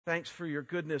Thanks for your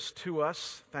goodness to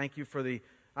us. Thank you for the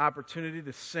opportunity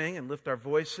to sing and lift our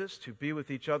voices, to be with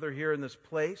each other here in this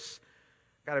place.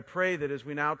 God, I pray that as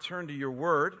we now turn to your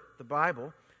word, the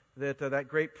Bible, that that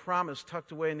great promise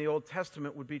tucked away in the Old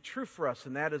Testament would be true for us,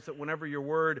 and that is that whenever your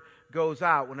word goes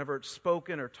out, whenever it's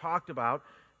spoken or talked about,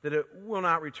 that it will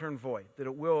not return void, that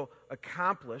it will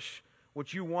accomplish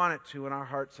what you want it to in our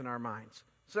hearts and our minds.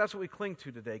 So that's what we cling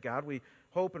to today, God. We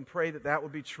hope and pray that that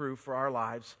would be true for our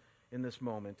lives in this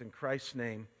moment. In Christ's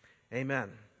name,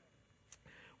 amen.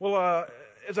 Well,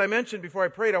 as I mentioned before I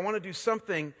prayed, I want to do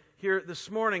something here this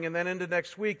morning and then into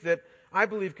next week that I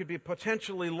believe could be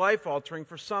potentially life-altering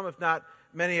for some, if not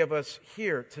many of us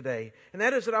here today. And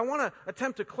that is that I want to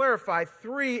attempt to clarify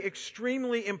three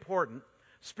extremely important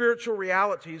spiritual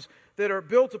realities that are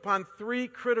built upon three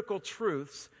critical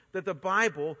truths that the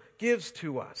Bible gives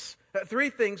to us. Three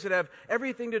things that have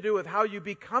everything to do with how you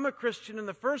become a Christian in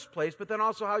the first place, but then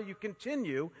also how you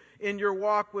continue in your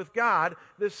walk with God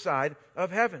this side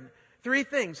of heaven. Three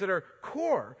things that are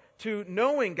core to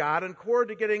knowing God and core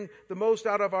to getting the most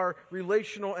out of our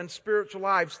relational and spiritual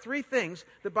lives. Three things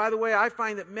that, by the way, I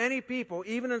find that many people,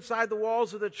 even inside the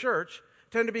walls of the church,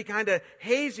 tend to be kind of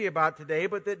hazy about today,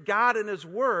 but that God in His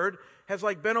Word has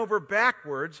bent over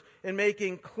backwards in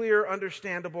making clear,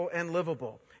 understandable, and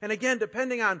livable. And again,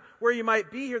 depending on where you might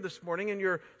be here this morning in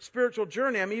your spiritual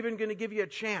journey, I'm even going to give you a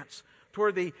chance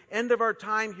toward the end of our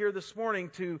time here this morning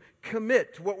to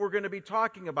commit to what we're going to be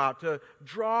talking about, to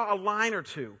draw a line or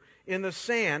two in the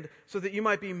sand so that you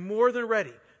might be more than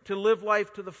ready to live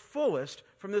life to the fullest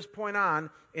from this point on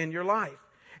in your life.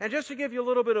 And just to give you a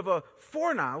little bit of a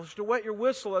foreknowledge, to wet your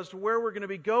whistle as to where we're going to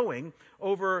be going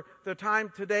over the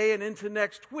time today and into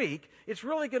next week, it's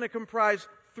really going to comprise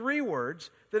three words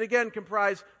that again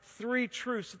comprise three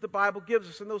truths that the Bible gives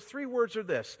us. And those three words are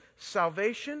this: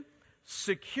 salvation,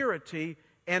 security,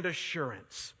 and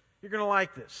assurance. You're going to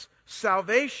like this.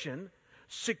 Salvation,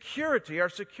 security, our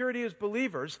security as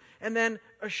believers, and then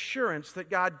assurance that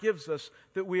God gives us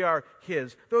that we are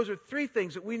His. Those are three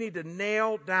things that we need to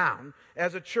nail down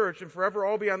as a church and forever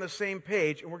all be on the same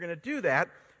page, and we're going to do that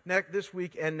this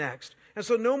week and next. And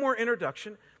so no more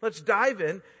introduction. Let's dive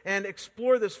in and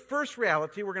explore this first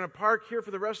reality. We're going to park here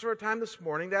for the rest of our time this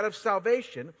morning, that of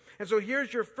salvation. And so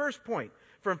here's your first point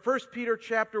from 1 Peter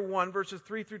chapter 1, verses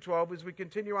 3 through 12, as we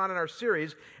continue on in our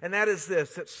series, and that is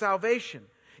this: that salvation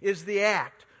is the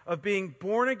act of being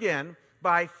born again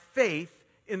by faith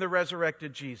in the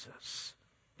resurrected Jesus.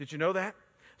 Did you know that?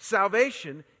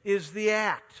 Salvation is the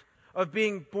act of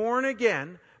being born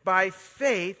again by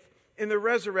faith in the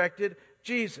resurrected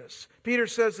Jesus. Peter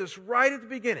says this right at the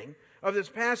beginning of this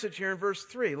passage here in verse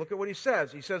 3. Look at what he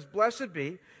says. He says, "Blessed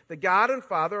be the God and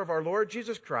Father of our Lord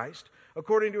Jesus Christ.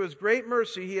 According to His great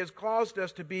mercy, He has caused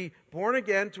us to be born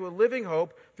again to a living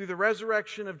hope through the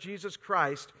resurrection of Jesus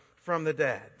Christ from the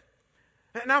dead."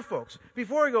 Now, folks,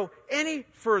 before I go any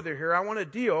further here, I want to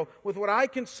deal with what I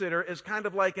consider is kind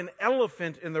of like an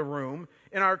elephant in the room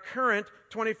in our current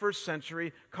 21st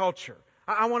century culture.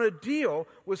 I want to deal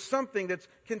with something that's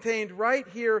contained right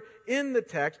here in the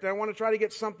text, and I want to try to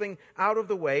get something out of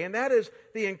the way, and that is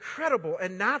the incredible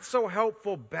and not so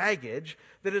helpful baggage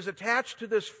that is attached to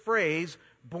this phrase,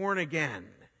 born again.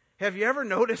 Have you ever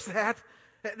noticed that?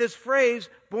 This phrase,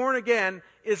 born again,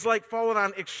 is like falling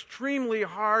on extremely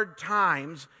hard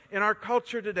times in our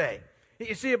culture today.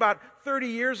 You see, about 30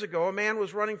 years ago, a man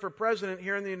was running for president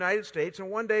here in the United States, and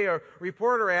one day a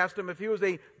reporter asked him if he was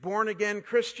a born-again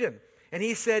Christian. And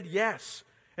he said yes.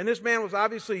 And this man was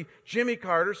obviously Jimmy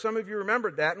Carter. Some of you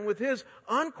remembered that. And with his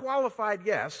unqualified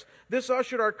yes, this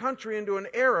ushered our country into an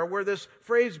era where this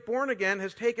phrase born again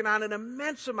has taken on an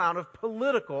immense amount of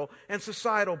political and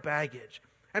societal baggage.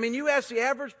 I mean, you ask the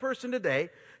average person today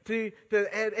to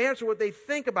answer what they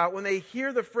think about when they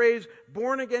hear the phrase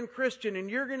born-again Christian,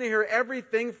 and you're going to hear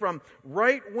everything from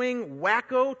right-wing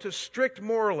wacko to strict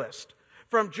moralist,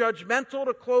 from judgmental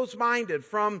to closed-minded,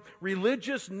 from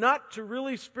religious nut to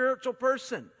really spiritual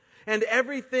person, and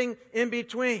everything in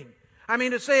between. I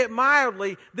mean, to say it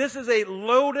mildly, this is a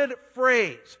loaded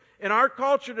phrase in our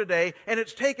culture today, and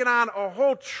it's taken on a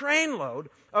whole trainload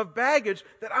of baggage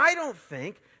that I don't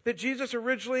think that Jesus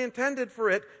originally intended for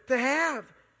it to have.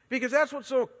 Because that's what's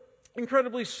so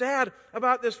incredibly sad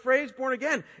about this phrase, born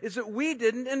again, is that we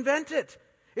didn't invent it.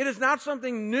 It is not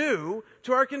something new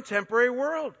to our contemporary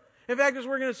world. In fact, as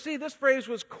we're going to see, this phrase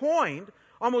was coined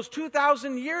almost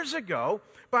 2,000 years ago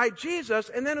by Jesus,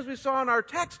 and then as we saw in our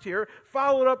text here,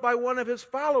 followed up by one of His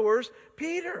followers,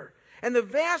 Peter. And the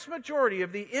vast majority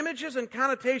of the images and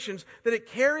connotations that it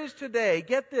carries today,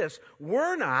 get this,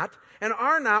 were not and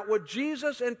are not what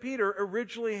Jesus and Peter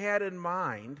originally had in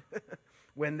mind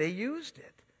when they used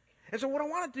it. And so what I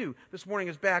want to do this morning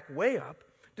is back way up,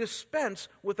 dispense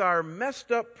with our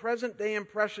messed up present-day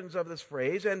impressions of this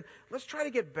phrase, and let's try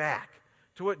to get back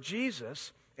to what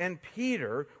Jesus and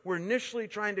Peter were initially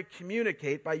trying to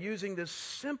communicate by using this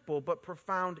simple but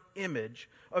profound image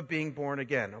of being born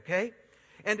again, okay?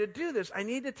 And to do this, I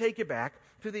need to take you back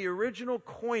to the original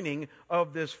coining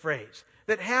of this phrase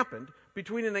that happened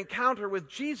between an encounter with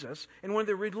Jesus and one of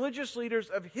the religious leaders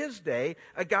of his day,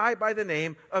 a guy by the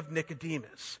name of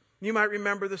Nicodemus. You might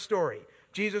remember the story.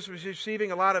 Jesus was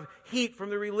receiving a lot of heat from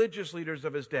the religious leaders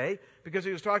of his day because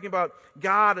he was talking about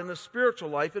God and the spiritual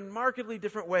life in markedly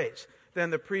different ways than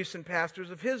the priests and pastors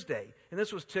of his day. And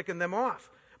this was ticking them off.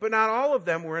 But not all of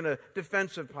them were in a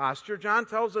defensive posture. John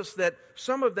tells us that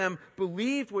some of them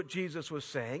believed what Jesus was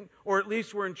saying, or at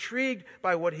least were intrigued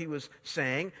by what he was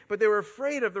saying, but they were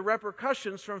afraid of the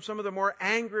repercussions from some of the more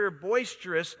angry or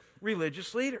boisterous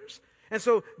religious leaders. And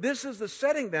so this is the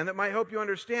setting then that might help you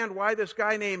understand why this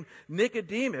guy named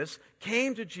Nicodemus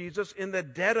came to Jesus in the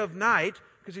dead of night,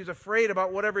 because he's afraid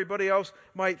about what everybody else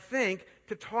might think,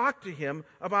 to talk to him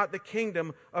about the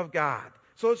kingdom of God.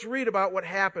 So let's read about what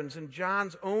happens in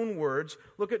John's own words.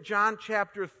 Look at John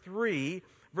chapter 3,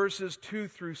 verses 2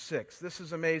 through 6. This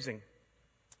is amazing.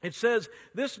 It says,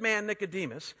 "This man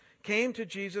Nicodemus came to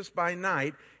Jesus by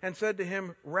night and said to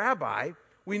him, 'Rabbi,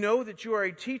 we know that you are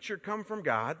a teacher come from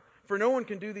God, for no one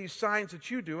can do these signs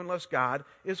that you do unless God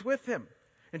is with him.'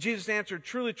 And Jesus answered,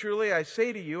 'Truly, truly, I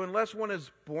say to you, unless one is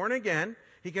born again,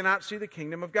 he cannot see the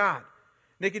kingdom of God.'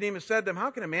 Nicodemus said to him, 'How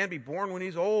can a man be born when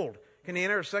he's old? Can he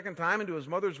enter a second time into his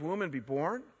mother's womb and be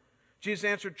born?' Jesus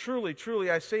answered, 'Truly,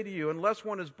 truly, I say to you, unless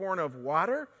one is born of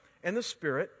water and the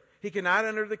Spirit, he cannot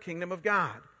enter the kingdom of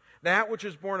God. That which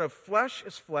is born of flesh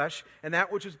is flesh, and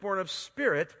that which is born of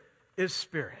spirit is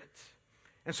spirit.'"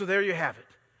 And so there you have it.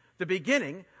 The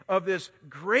beginning of this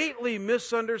greatly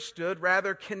misunderstood,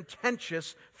 rather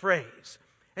contentious phrase.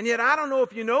 And yet, I don't know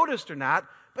if you noticed or not,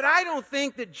 but I don't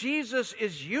think that Jesus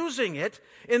is using it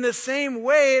in the same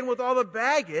way and with all the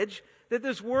baggage that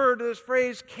this word, this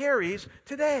phrase carries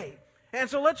today. And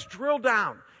so let's drill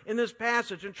down in this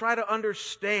passage and try to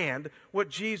understand what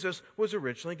Jesus was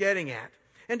originally getting at.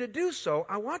 And to do so,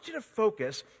 I want you to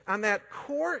focus on that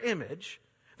core image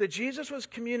that Jesus was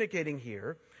communicating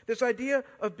here, this idea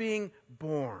of being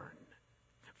born.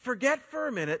 Forget for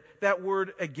a minute that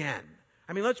word again.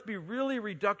 I mean, let's be really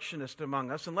reductionist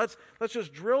among us, and let's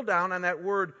just drill down on that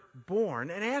word born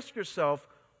and ask yourself,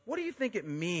 what do you think it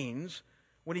means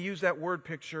when you use that word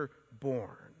picture,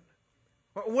 born?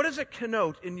 What does it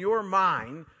connote in your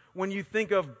mind when you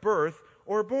think of birth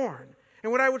or born?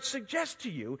 And what I would suggest to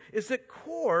you is that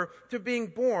core to being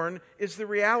born is the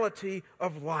reality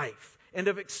of life and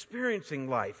of experiencing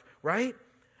life, right?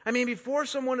 I mean, before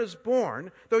someone is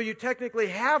born, though you technically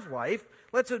have life,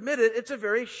 let's admit it, it's a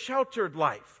very sheltered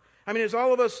life. I mean, as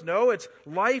all of us know, it's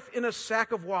life in a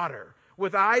sack of water,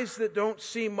 with eyes that don't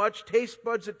see much, taste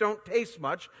buds that don't taste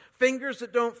much, fingers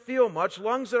that don't feel much,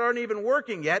 lungs that aren't even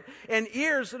working yet, and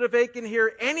ears that if they can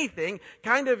hear anything,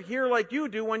 kind of hear like you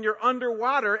do when you're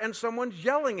underwater and someone's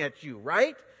yelling at you,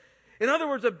 right? In other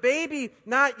words, a baby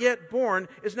not yet born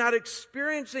is not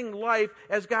experiencing life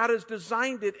as God has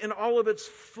designed it in all of its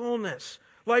fullness.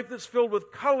 Life that's filled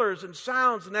with colors and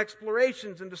sounds and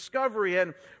explorations and discovery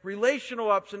and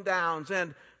relational ups and downs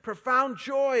and profound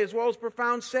joy as well as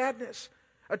profound sadness.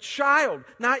 A child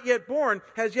not yet born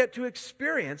has yet to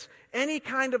experience any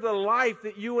kind of the life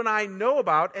that you and I know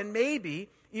about and maybe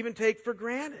even take for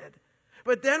granted.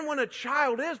 But then when a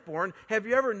child is born, have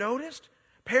you ever noticed?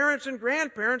 Parents and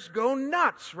grandparents go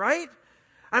nuts, right?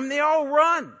 I mean, they all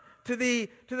run to the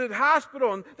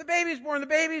hospital, and the baby's born, the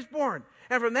baby's born.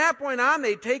 And from that point on,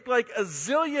 they take like a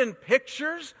zillion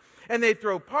pictures, and they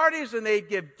throw parties, and they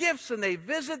give gifts, and they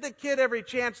visit the kid every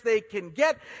chance they can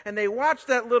get, and they watch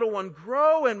that little one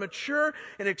grow and mature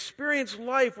and experience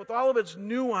life with all of its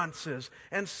nuances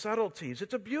and subtleties.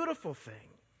 It's a beautiful thing.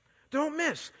 Don't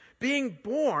miss, being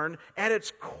born at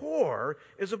its core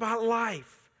is about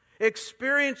life.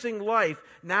 Experiencing life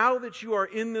now that you are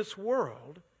in this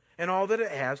world and all that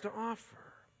it has to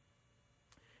offer.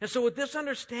 And so with this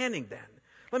understanding then,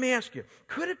 let me ask you,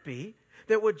 could it be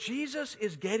that what Jesus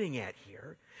is getting at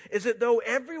here is that though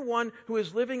everyone who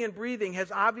is living and breathing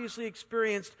has obviously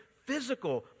experienced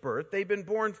physical birth, they've been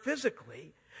born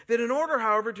physically, that in order,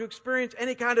 however, to experience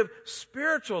any kind of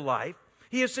spiritual life,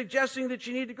 he is suggesting that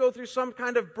you need to go through some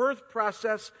kind of birth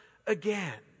process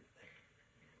again.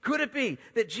 Could it be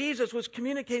that Jesus was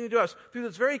communicating to us through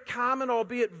this very common,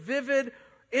 albeit vivid,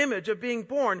 image of being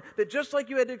born, that just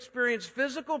like you had to experience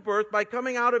physical birth by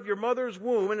coming out of your mother's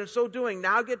womb, and in so doing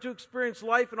now get to experience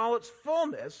life in all its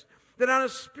fullness, that on a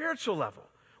spiritual level,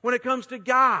 When it comes to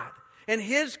God and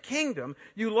His kingdom,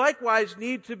 you likewise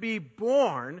need to be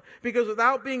born, because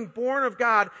without being born of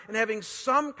God and having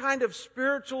some kind of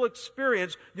spiritual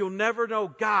experience, you'll never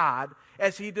know God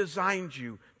as He designed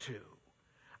you to.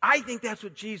 I think that's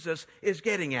what Jesus is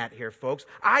getting at here, folks.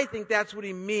 I think that's what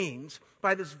He means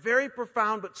by this very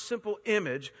profound but simple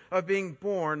image of being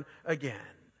born again.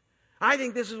 I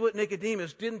think this is what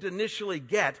Nicodemus didn't initially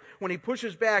get when he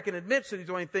pushes back and admits that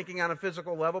he's only thinking on a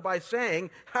physical level by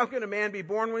saying, how can a man be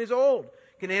born when he's old?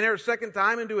 Can he enter a second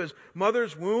time into his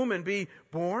mother's womb and be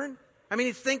born? I mean,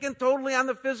 he's thinking totally on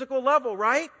the physical level,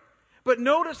 right? But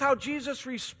notice how Jesus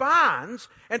responds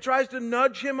and tries to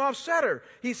nudge him off center.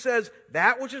 He says,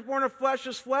 that which is born of flesh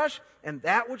is flesh, and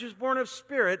that which is born of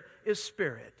spirit is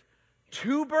spirit.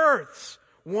 Two births.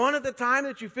 One at the time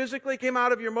that you physically came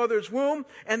out of your mother's womb,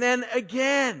 and then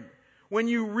again, when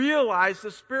you realize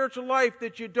the spiritual life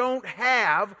that you don't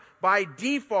have by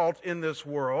default in this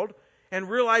world, and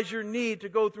realize your need to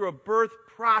go through a birth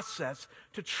process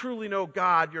to truly know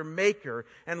God, your maker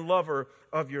and lover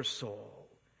of your soul.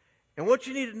 And what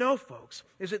you need to know, folks,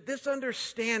 is that this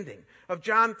understanding of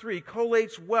John 3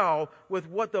 collates well with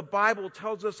what the Bible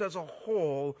tells us as a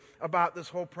whole about this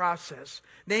whole process.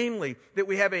 Namely, that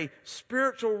we have a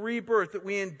spiritual rebirth that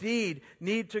we indeed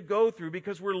need to go through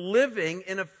because we're living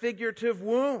in a figurative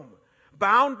womb,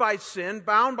 bound by sin,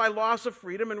 bound by loss of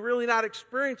freedom, and really not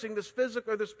experiencing this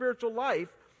physical or the spiritual life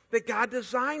that God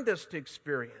designed us to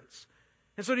experience.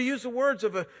 And so to use the words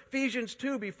of Ephesians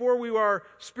 2, before we were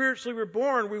spiritually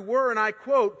reborn, we were, and I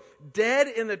quote, dead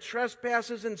in the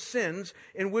trespasses and sins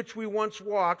in which we once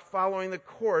walked, following the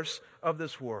course of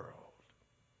this world.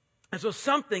 And so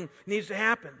something needs to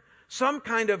happen. Some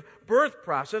kind of birth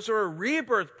process or a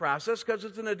rebirth process, because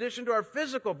it's in addition to our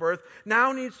physical birth,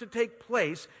 now needs to take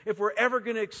place if we're ever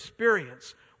going to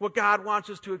experience what God wants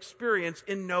us to experience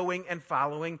in knowing and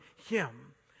following Him.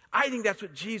 I think that's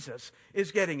what Jesus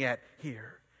is getting at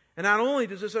here. And not only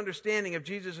does this understanding of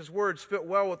Jesus' words fit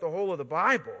well with the whole of the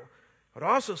Bible, I'd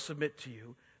also submit to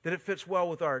you that it fits well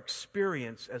with our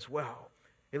experience as well.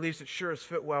 At least it sure has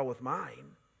fit well with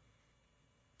mine.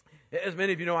 As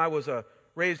many of you know, I was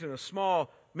raised in a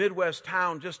small Midwest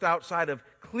town just outside of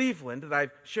Cleveland that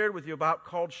I've shared with you about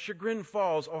called Chagrin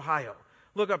Falls, Ohio.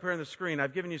 Look up here on the screen.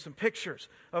 I've given you some pictures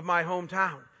of my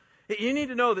hometown. You need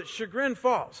to know that Chagrin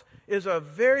Falls is a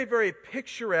very, very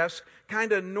picturesque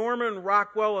kind of Norman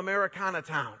Rockwell Americana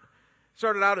town.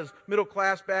 Started out as middle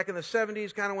class back in the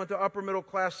 70s, kind of went to upper middle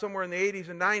class somewhere in the 80s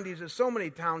and 90s, as so many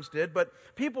towns did. But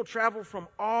people traveled from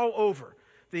all over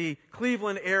the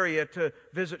Cleveland area to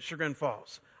visit Chagrin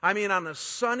Falls. I mean, on a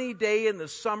sunny day in the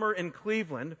summer in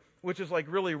Cleveland, which is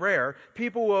like really rare,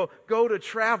 people will go to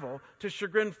travel to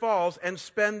Chagrin Falls and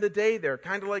spend the day there,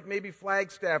 kind of like maybe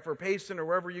Flagstaff or Payson or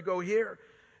wherever you go here.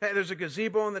 There's a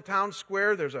gazebo in the town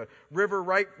square. There's a river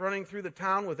right running through the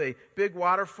town with a big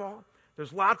waterfall.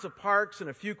 There's lots of parks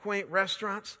and a few quaint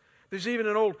restaurants. There's even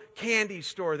an old candy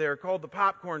store there called the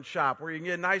Popcorn Shop where you can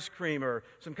get an ice cream or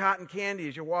some cotton candy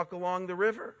as you walk along the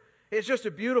river. It's just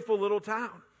a beautiful little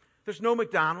town. There's no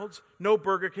McDonald's, no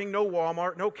Burger King, no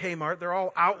Walmart, no Kmart. They're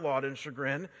all outlawed in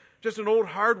Chagrin. Just an old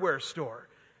hardware store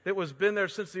that was been there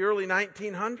since the early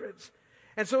 1900s.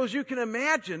 And so as you can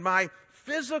imagine, my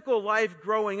physical life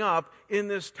growing up in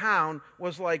this town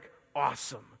was like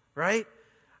awesome, right?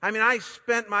 I mean, I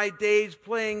spent my days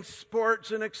playing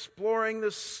sports and exploring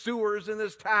the sewers in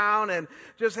this town and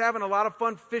just having a lot of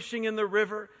fun fishing in the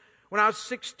river. When I was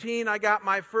 16, I got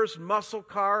my first muscle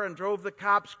car and drove the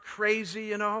cops crazy,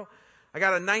 you know. I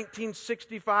got a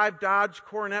 1965 Dodge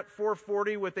Coronet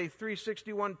 440 with a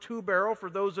 361 two-barrel, for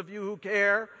those of you who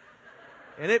care.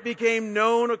 And it became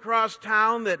known across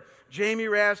town that Jamie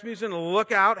Rasmussen,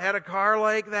 look out, had a car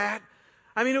like that.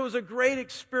 I mean, it was a great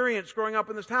experience growing up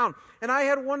in this town. And I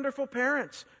had wonderful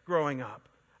parents growing up.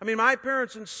 I mean, my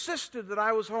parents insisted that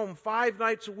I was home 5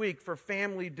 nights a week for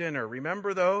family dinner.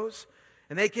 Remember those?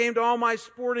 And they came to all my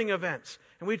sporting events.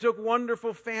 And we took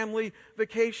wonderful family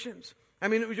vacations. I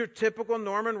mean, it was your typical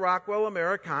Norman Rockwell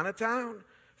Americana town.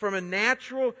 From a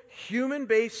natural,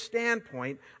 human-based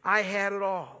standpoint, I had it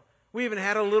all. We even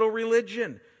had a little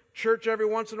religion. Church every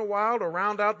once in a while to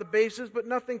round out the bases, but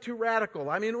nothing too radical.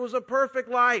 I mean, it was a perfect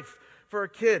life for a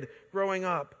kid growing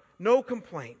up. No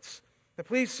complaints. Now,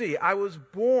 please see, I was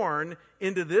born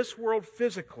into this world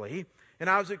physically, and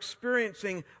I was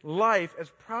experiencing life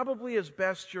as probably as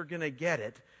best you're going to get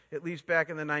it, at least back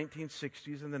in the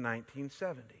 1960s and the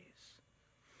 1970s.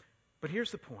 But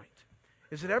here's the point,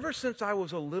 is that ever since I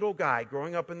was a little guy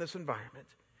growing up in this environment,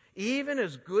 even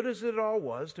as good as it all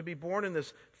was to be born in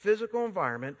this physical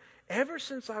environment, ever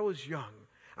since I was young,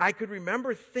 I could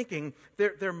remember thinking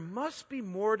there must be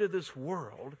more to this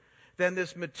world than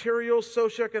this material,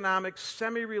 socioeconomic,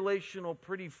 semi-relational,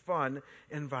 pretty fun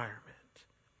environment.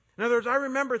 In other words, I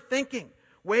remember thinking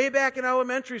way back in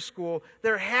elementary school,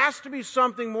 there has to be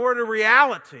something more to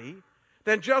reality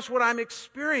than just what I'm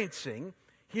experiencing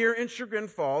here in Chagrin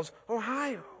Falls,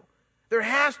 Ohio. There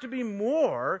has to be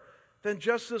more than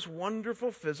just this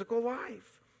wonderful physical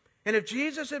life. And if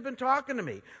Jesus had been talking to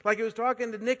me, like he was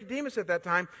talking to Nicodemus at that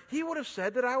time, he would have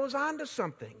said that I was onto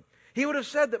something. He would have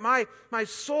said that my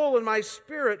soul and my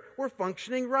spirit were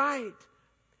functioning right.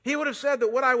 He would have said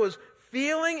that what I was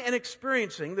feeling and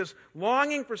experiencing, this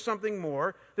longing for something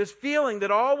more, this feeling that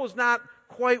all was not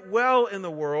quite well in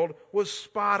the world, was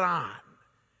spot on.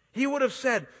 He would have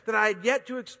said that I had yet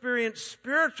to experience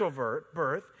spiritual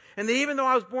birth, and that even though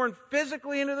I was born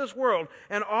physically into this world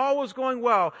and all was going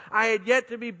well, I had yet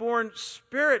to be born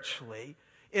spiritually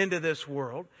into this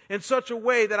world in such a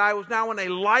way that I was now in a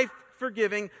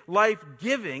life-forgiving,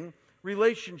 life-giving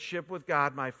relationship with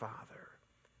God my Father.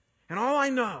 And all I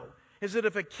know is that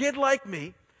if a kid like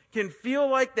me can feel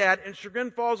like that in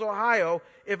Chagrin Falls, Ohio,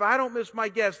 if I don't miss my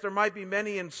guess, there might be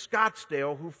many in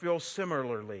Scottsdale who feel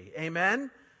similarly.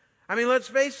 Amen? I mean, let's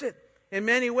face it. In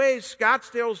many ways,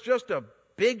 Scottsdale's just a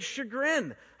big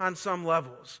chagrin on some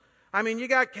levels. I mean, you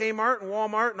got Kmart and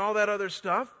Walmart and all that other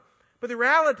stuff. But the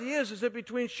reality is that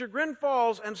between Chagrin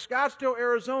Falls and Scottsdale,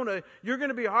 Arizona, you're going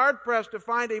to be hard-pressed to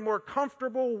find a more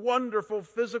comfortable, wonderful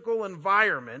physical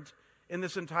environment in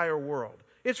this entire world.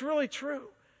 It's really true.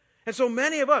 And so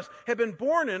many of us have been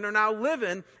born in or now live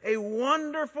in a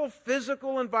wonderful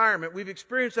physical environment. We've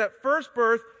experienced that first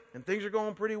birth, and things are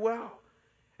going pretty well.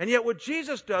 And yet what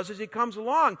Jesus does is he comes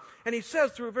along and he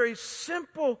says through a very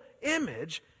simple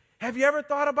image, have you ever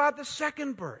thought about the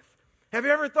second birth? Have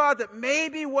you ever thought that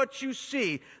maybe what you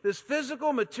see, this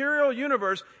physical, material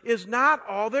universe, is not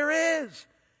all there is?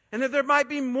 And that there might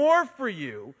be more for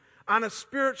you on a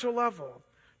spiritual level.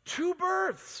 2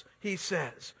 births, he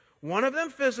says. One of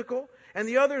them physical, and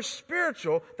the other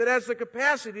spiritual, that has the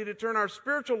capacity to turn our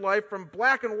spiritual life from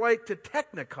black and white to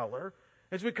technicolor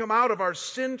as we come out of our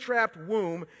sin-trapped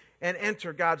womb and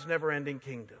enter God's never-ending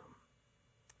kingdom.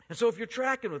 And so if you're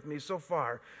tracking with me so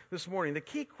far this morning, the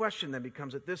key question then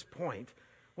becomes at this point,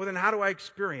 well then how do I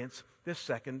experience this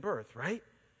second birth, right?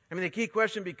 I mean the key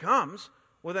question becomes,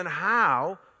 well then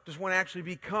how does one actually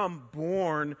become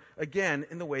born again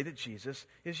in the way that Jesus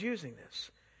is using this?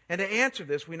 And to answer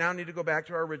this, we now need to go back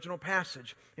to our original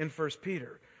passage in 1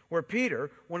 Peter, where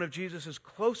Peter, one of Jesus'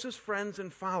 closest friends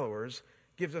and followers,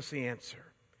 gives us the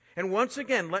answer. And once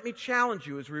again, let me challenge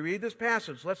you as we read this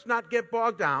passage, let's not get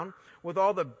bogged down with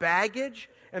all the baggage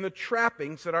and the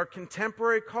trappings that our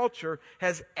contemporary culture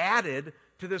has added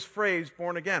to this phrase,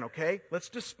 born again, okay? Let's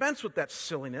dispense with that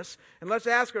silliness and let's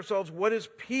ask ourselves, what is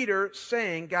Peter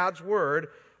saying, God's word,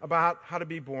 about how to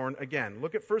be born again?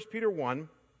 Look at 1 Peter 1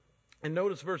 and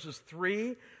notice verses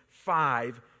 3,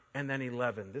 5, and then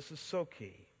 11. This is so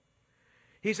key.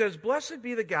 He says, blessed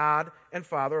be the God and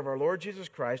Father of our Lord Jesus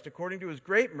Christ. According to his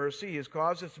great mercy, he has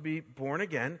caused us to be born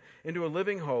again into a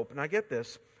living hope. And I get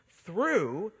this,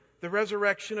 through the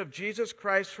resurrection of Jesus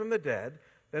Christ from the dead.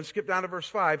 Then skip down to verse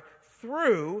 5.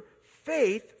 Through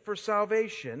faith for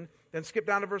salvation. Then skip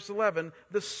down to verse 11.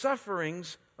 The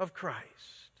sufferings of Christ.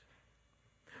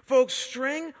 Folks,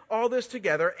 string all this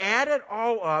together, add it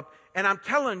all up, and I'm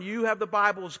telling you, you have the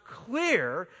Bible's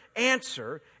clear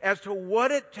answer as to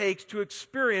what it takes to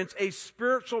experience a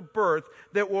spiritual birth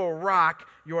that will rock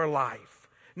your life.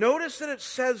 Notice that it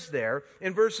says there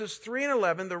in verses 3 and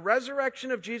 11, the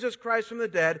resurrection of Jesus Christ from the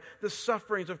dead, the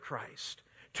sufferings of Christ.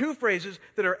 2 phrases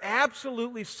that are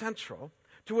absolutely central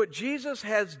to what Jesus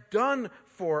has done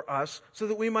for us so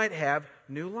that we might have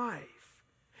new life.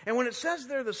 And when it says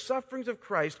there, the sufferings of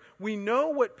Christ, we know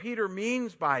what Peter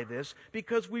means by this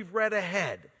because we've read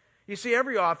ahead. You see,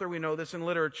 every author, we know this in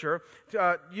literature,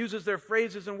 uses their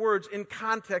phrases and words in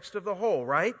context of the whole,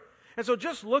 right? And so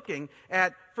just looking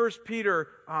at 1 Peter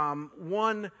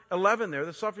 1:11 there,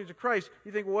 the sufferings of Christ,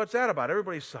 you think, well, what's that about?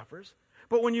 Everybody suffers.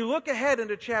 But when you look ahead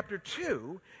into chapter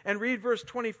 2 and read verse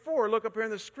 24, look up here on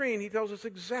the screen, he tells us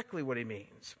exactly what he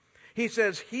means. He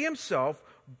says, he himself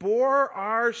bore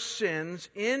our sins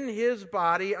in his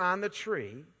body on the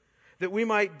tree, that we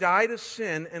might die to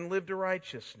sin and live to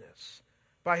righteousness.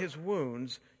 By his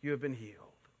wounds you have been healed.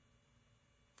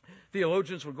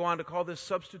 Theologians would go on to call this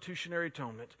substitutionary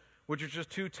atonement, which is just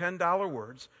 2 $10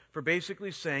 words for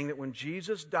basically saying that when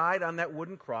Jesus died on that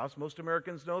wooden cross, most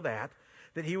Americans know that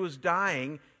he was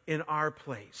dying in our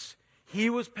place. He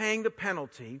was paying the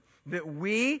penalty that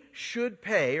we should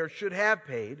pay or should have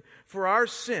paid for our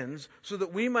sins so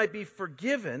that we might be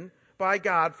forgiven by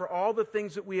God for all the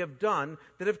things that we have done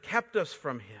that have kept us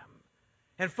from Him.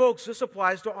 And folks, this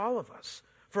applies to all of us.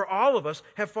 For all of us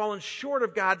have fallen short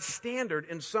of God's standard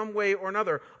in some way or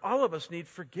another. All of us need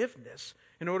forgiveness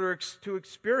in order to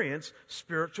experience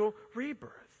spiritual rebirth.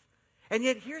 And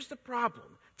yet here's the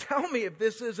problem. Tell me if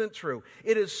this isn't true.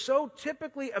 It is so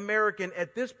typically American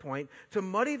at this point to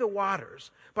muddy the waters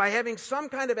by having some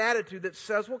kind of attitude that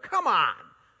says, well, come on,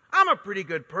 I'm a pretty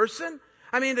good person.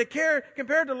 I mean,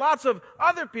 compared to lots of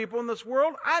other people in this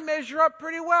world, I measure up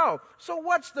pretty well. So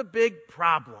what's the big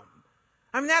problem?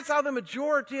 I mean, that's how the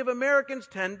majority of Americans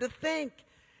tend to think.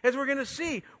 As we're going to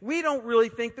see, we don't really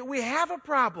think that we have a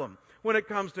problem when it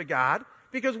comes to God,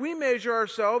 because we measure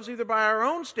ourselves either by our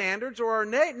own standards or our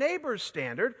neighbor's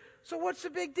standard. So what's the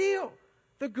big deal?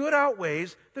 The good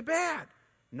outweighs the bad.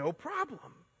 No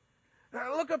problem.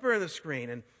 Now look up here on the screen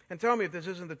and tell me if this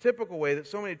isn't the typical way that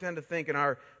so many tend to think in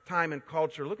our time and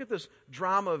culture. Look at this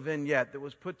drama vignette that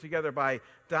was put together by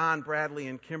Don, Bradley,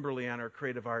 and Kimberly on our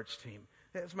creative arts team.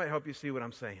 This might help you see what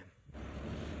I'm saying.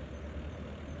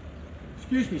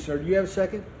 Excuse me, sir. Do you have a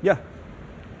second? Yeah.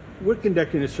 We're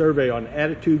conducting a survey on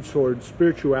attitudes toward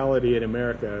spirituality in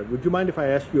America. Would you mind if I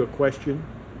ask you a question?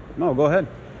 No, go ahead.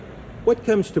 What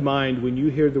comes to mind when you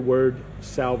hear the word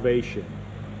salvation?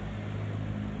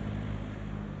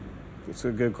 It's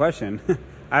a good question.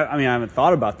 I mean, I haven't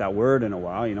thought about that word in a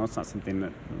while. You know, it's not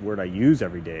something word I use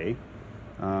every day.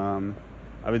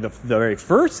 I mean, the very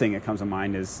first thing that comes to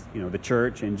mind is, you know, the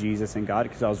church and Jesus and God,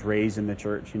 because I was raised in the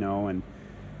church, you know, and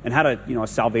had a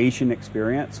salvation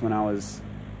experience when I was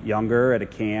younger at a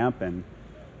camp, and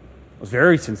it was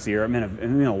very sincere. It meant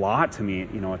a lot to me,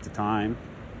 you know, at the time.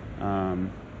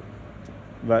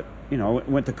 But, you know,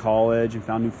 went to college and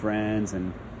found new friends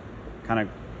and kind of,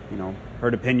 you know,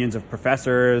 heard opinions of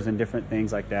professors and different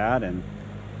things like that. And,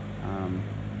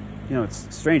 you know,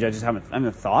 it's strange. I just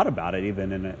haven't thought about it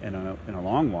even in a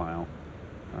long while.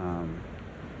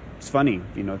 It's funny,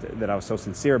 you know, that I was so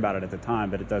sincere about it at the time,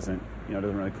 but it doesn't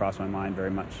really cross my mind very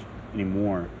much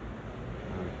anymore.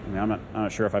 I mean, I'm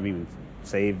not sure if I'm even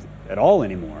saved at all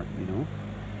anymore, you know.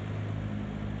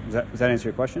 Does that answer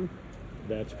your question?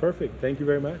 That's perfect. Thank you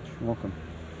very much. You're welcome.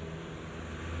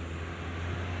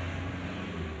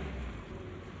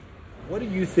 What do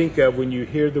you think of when you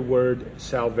hear the word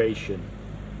salvation?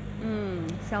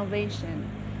 Salvation.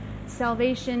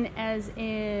 Salvation as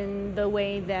in the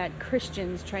way that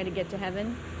Christians try to get to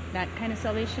heaven, that kind of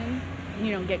salvation,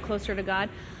 you know, get closer to God.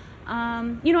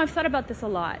 You know, I've thought about this a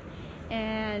lot,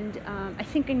 and I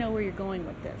think I know where you're going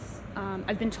with this.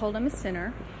 I've been told I'm a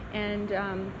sinner, and,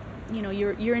 you know,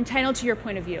 you're entitled to your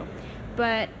point of view,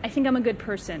 but I think I'm a good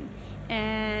person.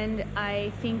 And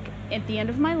I think at the end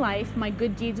of my life, my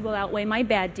good deeds will outweigh my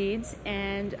bad deeds,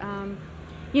 and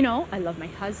you know, I love my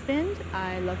husband,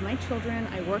 I love my children,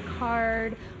 I work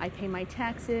hard, I pay my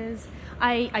taxes,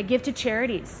 I give to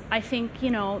charities. I think,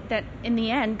 you know, that in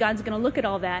the end, God's going to look at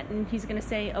all that and He's going to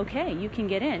say, okay, you can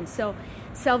get in. So,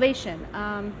 salvation.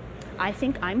 I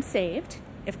think I'm saved,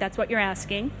 if that's what you're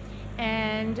asking.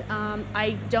 And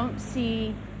I don't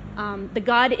see, the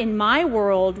God in my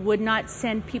world would not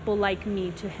send people like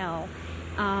me to hell.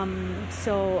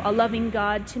 So, a loving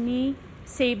God to me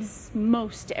saves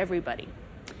most everybody.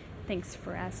 Thanks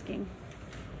for asking.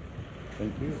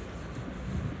 Thank you.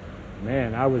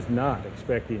 Man, I was not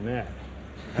expecting that.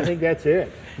 I think that's it.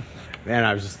 Man,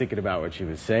 I was just thinking about what she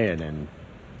was saying, and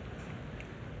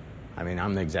I mean,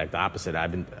 I'm the exact opposite.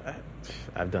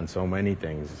 I've done so many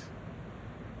things.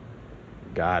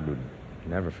 God would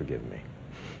never forgive me.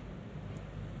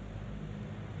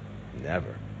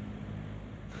 Never.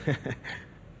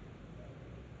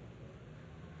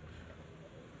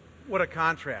 What a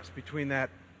contrast between that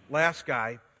last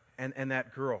guy and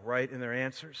that girl, right, in their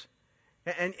answers.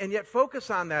 And yet focus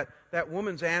on that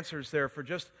woman's answers there for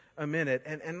just a minute.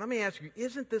 And let me ask you,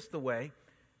 isn't this the way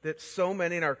that so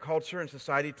many in our culture and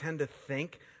society tend to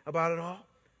think about it all?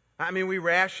 I mean, we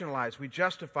rationalize, we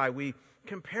justify, we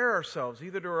compare ourselves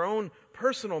either to our own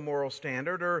personal moral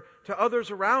standard or to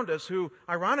others around us who,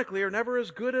 ironically, are never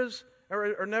as good as,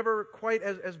 or never quite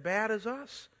as bad as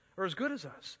us, or as good as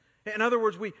us. In other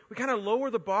words, we kind of lower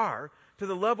the bar to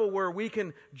the level where we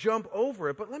can jump over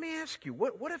it. But let me ask you,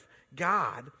 what if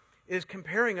God is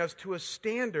comparing us to a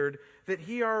standard that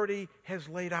He already has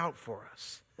laid out for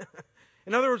us?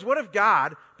 In other words, what if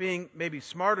God, being maybe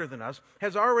smarter than us,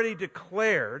 has already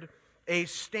declared a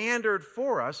standard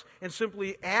for us and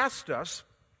simply asked us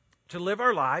to live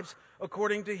our lives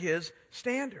according to His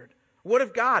standard? What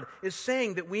if God is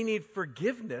saying that we need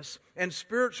forgiveness and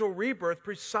spiritual rebirth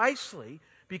precisely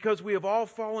because we have all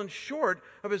fallen short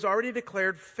of His already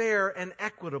declared fair and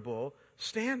equitable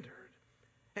standard?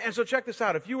 And so check this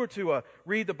out. If you were to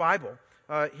read the Bible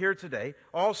here today,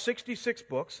 all 66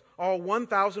 books, all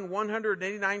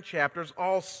 1,189 chapters,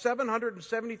 all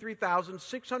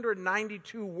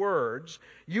 773,692 words,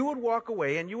 you would walk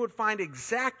away and you would find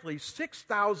exactly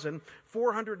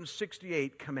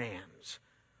 6,468 commands.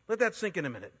 Let that sink in a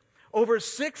minute. Over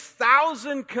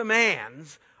 6,000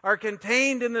 commands are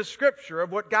contained in the Scripture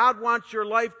of what God wants your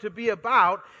life to be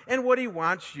about and what He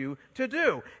wants you to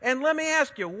do. And let me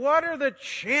ask you, what are the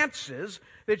chances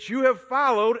that you have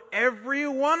followed every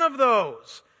one of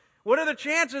those? What are the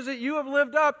chances that you have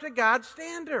lived up to God's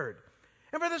standard?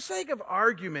 And for the sake of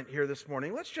argument here this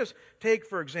morning, let's just take,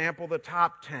 for example, the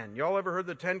top 10. Y'all ever heard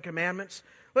the 10 Commandments?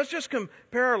 Let's just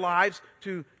compare our lives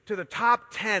to the top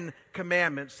 10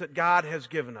 commandments that God has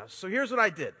given us. So here's what I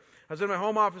did. I was in my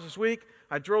home office this week.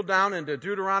 I drilled down into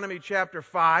Deuteronomy chapter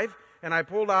 5, and I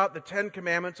pulled out the 10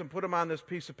 commandments and put them on this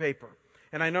piece of paper.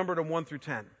 And I numbered them 1 through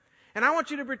 10. And I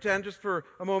want you to pretend just for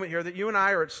a moment here that you and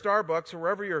I are at Starbucks or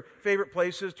wherever your favorite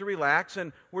place is to relax,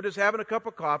 and we're just having a cup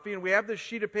of coffee, and we have this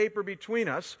sheet of paper between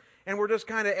us, and we're just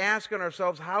kind of asking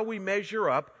ourselves how we measure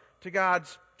up to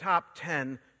God's top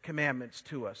 10 commandments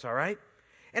to us, all right?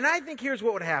 And I think here's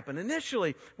what would happen.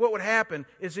 Initially, what would happen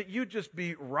is that you'd just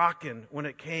be rocking when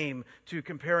it came to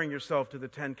comparing yourself to the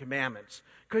 10 Commandments.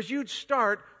 Because you'd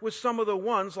start with some of the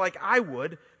ones, like I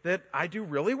would, that I do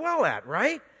really well at,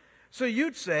 right? So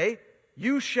you'd say,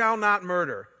 you shall not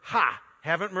murder. Ha!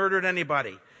 Haven't murdered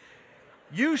anybody.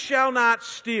 You shall not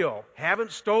steal.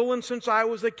 Haven't stolen since I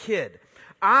was a kid.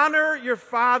 Honor your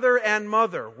father and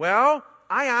mother. Well,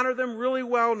 I honor them really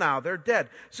well now. They're dead.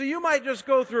 So you might just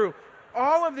go through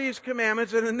all of these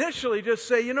commandments and initially just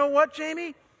say, you know what,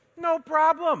 Jamie? No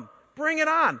problem. Bring it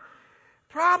on.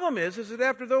 Problem is that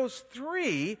after those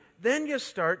 3, then you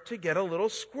start to get a little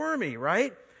squirmy,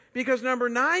 right? Because number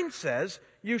 9 says,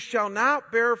 you shall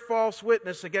not bear false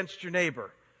witness against your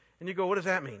neighbor. And you go, what does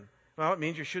that mean? Well, it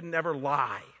means you should never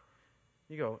lie.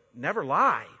 You go, never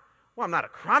lie? Well, I'm not a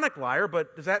chronic liar,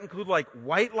 but does that include like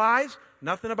white lies?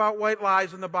 Nothing about white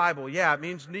lies in the Bible. Yeah, it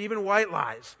means even white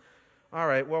lies. All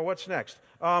right, well, what's next?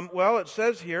 Well, it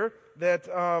says here that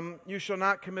you shall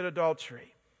not commit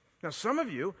adultery. Now, some of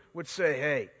you would say,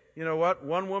 hey, you know what?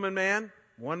 One woman, man,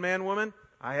 one man, woman,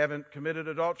 I haven't committed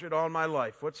adultery at all in my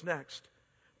life. What's next?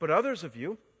 But others of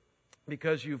you,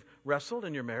 because you've wrestled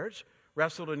in your marriage,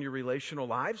 wrestled in your relational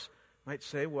lives, might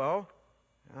say, well,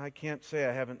 I can't say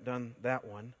I haven't done that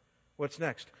one. What's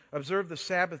next? Observe the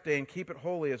Sabbath day and keep it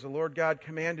holy as the Lord God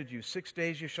commanded you. 6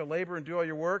 days you shall labor and do all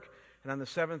your work, and on the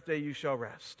 7th day you shall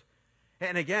rest.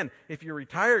 And again, if you're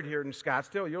retired here in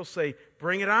Scottsdale, you'll say,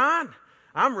 bring it on.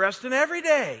 I'm resting every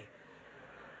day.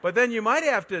 But then you might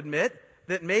have to admit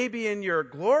that maybe in your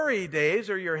glory days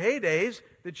or your heydays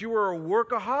that you were a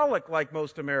workaholic like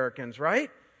most Americans,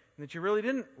 right? And that you really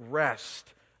didn't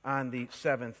rest on the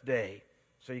 7th day.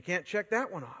 So you can't check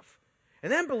that one off.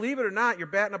 And then, believe it or not, you're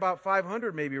batting about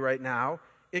 500 maybe right now.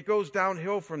 It goes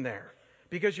downhill from there.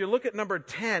 Because you look at number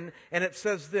 10, and it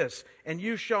says this, and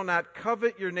you shall not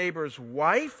covet your neighbor's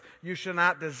wife, you shall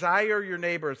not desire your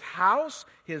neighbor's house,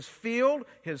 his field,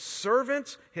 his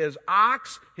servants, his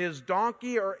ox, his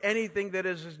donkey, or anything that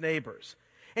is his neighbor's.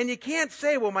 And you can't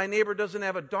say, well, my neighbor doesn't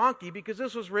have a donkey, because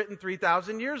this was written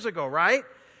 3,000 years ago, right?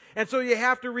 And so you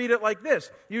have to read it like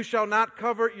this. You shall not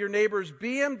covet your neighbor's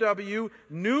BMW,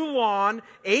 new lawn,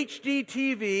 HD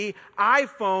TV,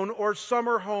 iPhone, or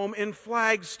summer home in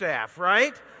Flagstaff,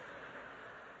 right?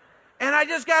 And I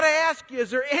just got to ask you, is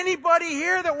there anybody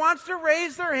here that wants to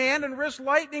raise their hand and risk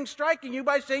lightning striking you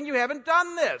by saying you haven't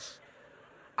done this?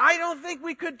 I don't think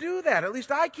we could do that. At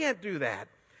least I can't do that.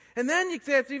 And then you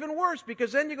say it's even worse,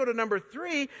 because then you go to number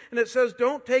 3, and it says,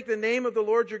 don't take the name of the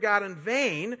Lord your God in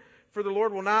vain, for the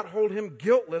Lord will not hold him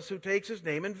guiltless who takes his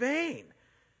name in vain.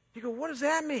 You go, what does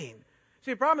that mean?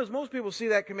 See, the problem is most people see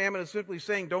that commandment as simply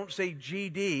saying don't say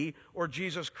GD or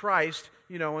Jesus Christ,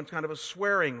 in kind of a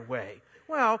swearing way.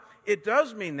 Well, it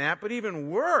does mean that, but even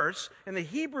worse, and the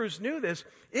Hebrews knew this,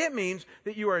 it means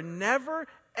that you are never,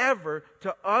 ever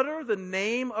to utter the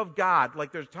name of God,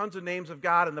 like there's tons of names of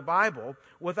God in the Bible,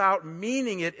 without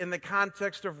meaning it in the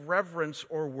context of reverence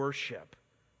or worship.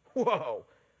 Whoa.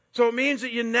 So it means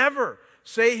that you never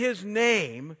say his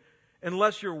name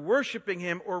unless you're worshiping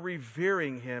him or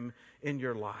revering him in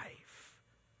your life.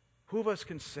 Who of us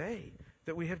can say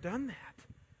that we have done that?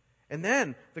 And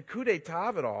then the coup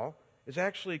d'etat of it all is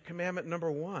actually commandment number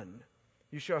 1.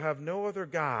 You shall have no other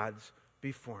gods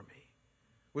before me.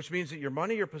 Which means that your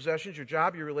money, your possessions, your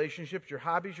job, your relationships, your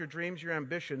hobbies, your dreams, your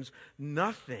ambitions,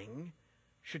 nothing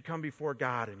should come before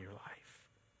God in your life.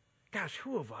 Gosh,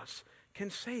 who of us can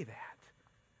say that?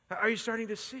 Are you starting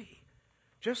to see?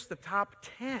 just the top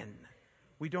 10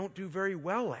 we don't do very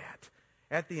well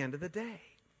at the end of the day.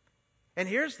 And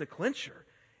here's the clincher,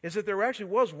 is that there actually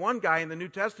was one guy in the New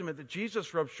Testament that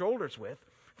Jesus rubbed shoulders with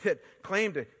that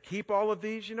claimed to keep all of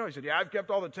these. He said, yeah, I've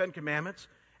kept all the 10 commandments.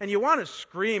 And you want to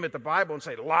scream at the Bible and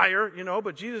say, liar,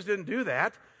 but Jesus didn't do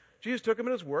that. Jesus took him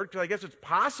at his word, because I guess it's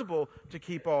possible to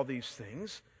keep all these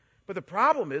things. But the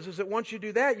problem is that once you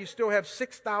do that, you still have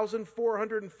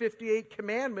 6,458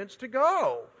 commandments to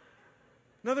go.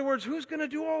 In other words, who's going to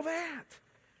do all that?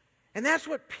 And that's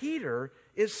what Peter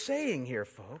is saying here,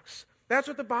 folks. That's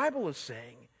what the Bible is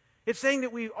saying. It's saying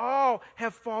that we all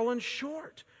have fallen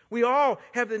short. We all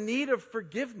have the need of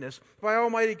forgiveness by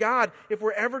Almighty God if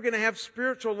we're ever going to have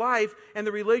spiritual life and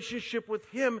the relationship with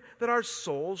Him that our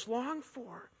souls long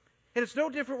for. And it's no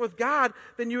different with God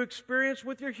than you experience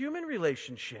with your human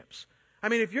relationships. I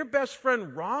mean, if your best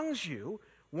friend wrongs you,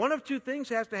 one of two things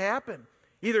has to happen.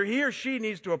 Either he or she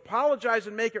needs to apologize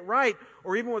and make it right,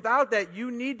 or even without that,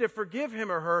 you need to forgive him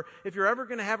or her if you're ever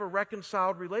going to have a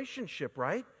reconciled relationship,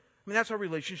 right? I mean, that's how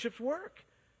relationships work.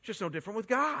 It's just no different with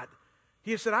God.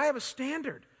 He has said, I have a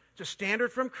standard. It's a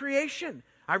standard from creation.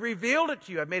 I revealed it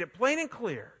to you. I've made it plain and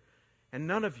clear. And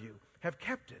none of you have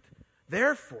kept it.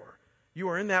 Therefore, you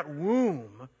are in that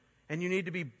womb, and you need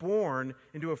to be born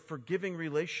into a forgiving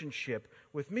relationship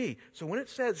with me. So when it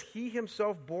says He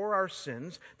Himself bore our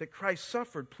sins, that Christ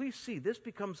suffered, please see, this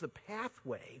becomes the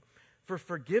pathway for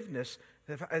forgiveness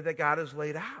that God has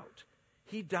laid out.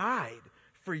 He died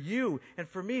for you and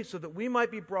for me so that we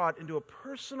might be brought into a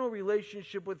personal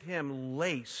relationship with Him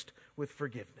laced with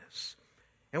forgiveness.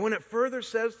 And when it further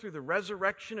says through the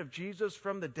resurrection of Jesus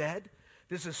from the dead,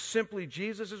 this is simply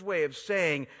Jesus' way of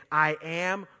saying, I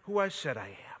am who I said I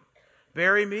am.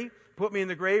 Bury me, put me in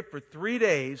the grave for 3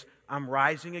 days, I'm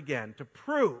rising again to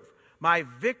prove my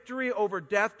victory over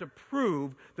death, to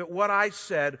prove that what I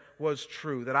said was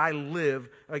true, that I live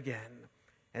again.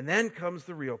 And then comes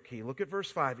the real key. Look at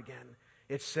verse 5 again.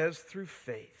 It says through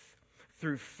faith.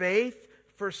 Through faith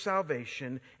for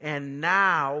salvation, and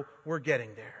now we're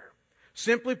getting there.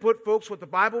 Simply put, folks, what the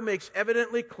Bible makes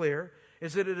evidently clear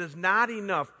is that it is not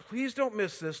enough, please don't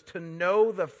miss this, to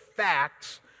know the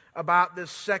facts about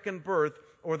this second birth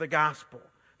or the gospel.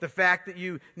 The fact that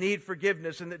you need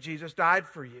forgiveness and that Jesus died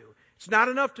for you. It's not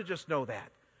enough to just know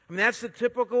that. I mean, that's the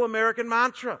typical American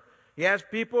mantra. You ask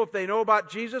people if they know about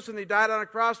Jesus and He died on a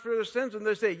cross for their sins, and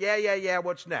they say, yeah,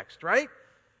 what's next, right?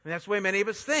 And that's the way many of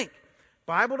us think.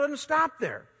 Bible doesn't stop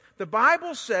there. The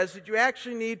Bible says that you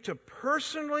actually need to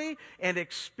personally and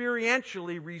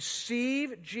experientially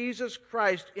receive Jesus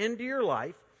Christ into your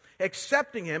life,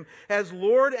 accepting Him as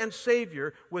Lord and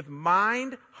Savior with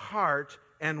mind, heart,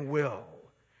 and will.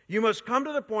 You must come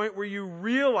to the point where you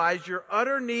realize your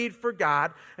utter need for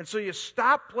God, and so you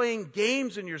stop playing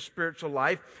games in your spiritual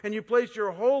life, and you place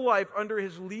your whole life under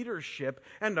His leadership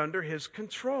and under His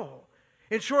control.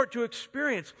 In short, to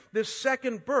experience this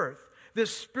second birth,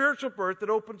 this spiritual birth that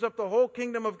opens up the whole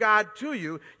kingdom of God to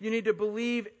you, you need to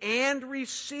believe and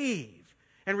receive.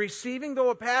 And receiving, though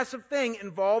a passive thing,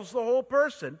 involves the whole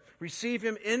person. Receive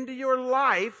Him into your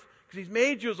life, because He's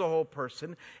made you as a whole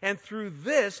person. And through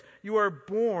this, you are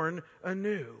born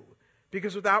anew.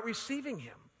 Because without receiving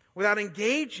Him, without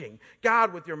engaging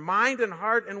God with your mind and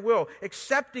heart and will,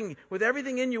 accepting with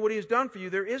everything in you what He has done for you,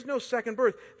 there is no second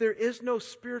birth. There is no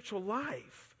spiritual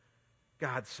life,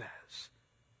 God says.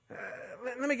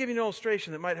 Let me give you an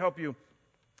illustration that might help you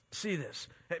see this.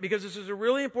 Because this is a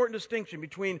really important distinction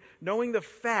between knowing the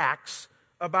facts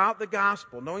about the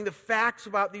gospel, knowing the facts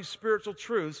about these spiritual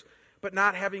truths, but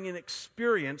not having an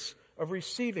experience of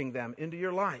receiving them into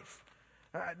your life.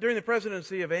 During the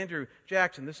presidency of Andrew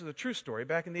Jackson, this is a true story,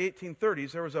 back in the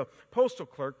 1830s, there was a postal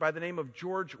clerk by the name of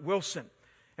George Wilson.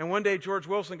 And one day George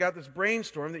Wilson got this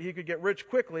brainstorm that he could get rich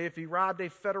quickly if he robbed a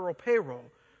federal payroll.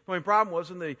 The only problem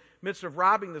was, in the midst of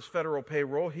robbing this federal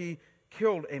payroll, he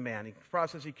killed a man. In the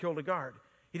process, he killed a guard.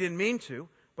 He didn't mean to,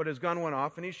 but his gun went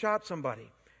off and he shot somebody.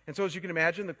 And so, as you can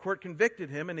imagine, the court convicted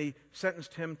him and he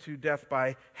sentenced him to death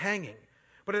by hanging.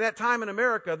 But at that time in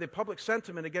America, the public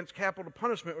sentiment against capital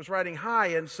punishment was riding high,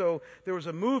 and so there was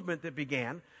a movement that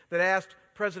began that asked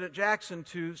President Jackson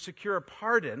to secure a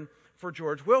pardon for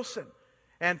George Wilson.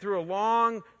 And through a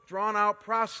long, drawn-out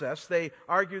process, they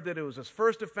argued that it was his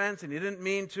first offense and he didn't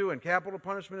mean to, and capital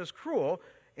punishment is cruel.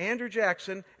 Andrew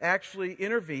Jackson actually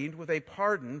intervened with a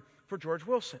pardon for George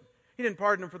Wilson. He didn't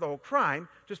pardon him for the whole crime,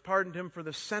 just pardoned him for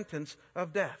the sentence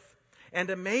of death.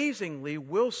 And amazingly,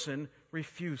 Wilson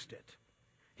refused it.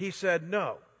 He said,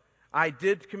 no, I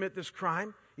did commit this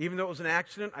crime. Even though it was an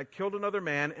accident, I killed another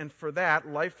man, and for that,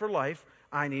 life for life,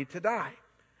 I need to die.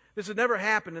 This had never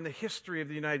happened in the history of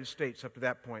the United States up to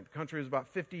that point. The country was about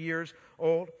 50 years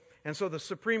old, and so the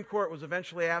Supreme Court was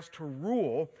eventually asked to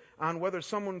rule on whether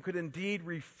someone could indeed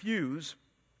refuse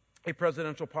a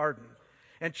presidential pardon.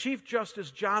 And Chief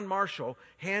Justice John Marshall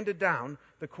handed down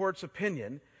the court's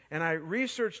opinion, and I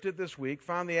researched it this week,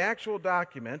 found the actual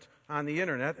document on the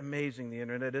internet, amazing the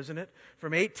internet, isn't it,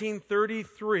 from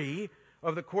 1833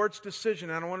 of the court's decision.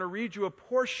 And I want to read you a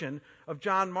portion of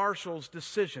John Marshall's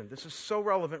decision. This is so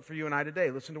relevant for you and I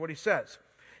today. Listen to what he says.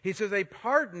 He says, "A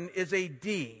pardon is a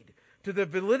deed to the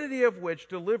validity of which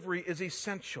delivery is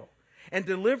essential, and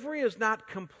delivery is not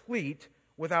complete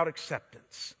without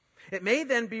acceptance. It may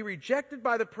then be rejected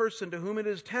by the person to whom it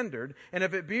is tendered, and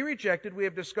if it be rejected, we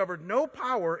have discovered no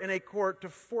power in a court to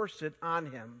force it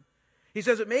on him." He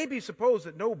says, "It may be supposed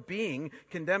that no being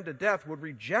condemned to death would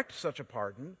reject such a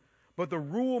pardon, but the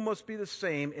rule must be the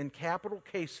same in capital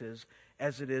cases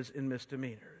as it is in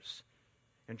misdemeanors."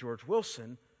 And George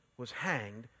Wilson was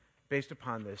hanged based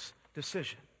upon this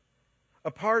decision.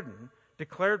 A pardon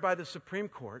declared by the Supreme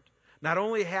Court not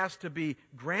only has to be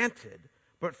granted,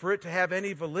 but for it to have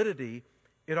any validity,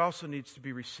 it also needs to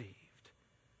be received.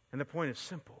 And the point is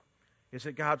simple, is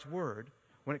that God's Word,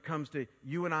 when it comes to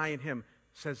you and I and Him,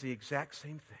 says the exact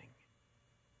same thing.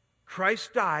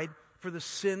 Christ died for the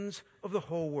sins of the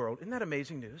whole world. Isn't that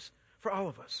amazing news? For all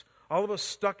of us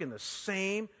stuck in the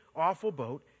same awful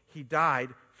boat, He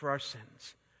died for our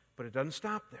sins. But it doesn't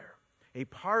stop there. A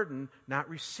pardon not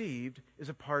received is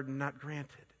a pardon not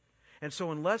granted. And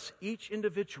so unless each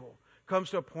individual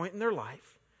comes to a point in their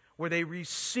life where they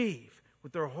receive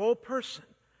with their whole person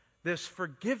this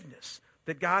forgiveness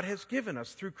that God has given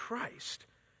us through Christ,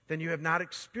 then you have not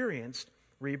experienced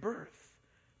rebirth.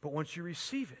 But once you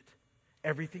receive it,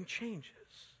 everything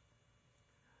changes.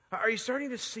 Are you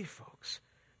starting to see, folks?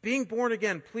 Being born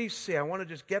again, please see, I want to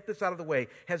just get this out of the way,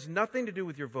 has nothing to do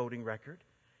with your voting record.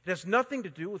 It has nothing to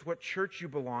do with what church you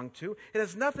belong to. It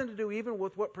has nothing to do even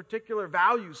with what particular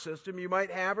value system you might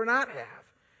have or not have.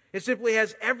 It simply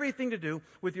has everything to do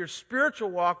with your spiritual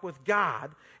walk with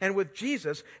God and with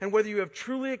Jesus, and whether you have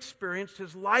truly experienced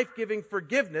His life-giving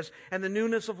forgiveness and the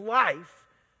newness of life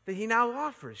that He now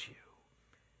offers you.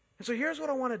 And so here's what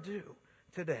I want to do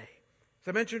today. As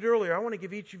I mentioned earlier, I want to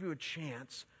give each of you a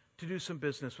chance to do some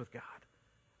business with God.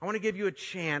 I want to give you a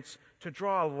chance to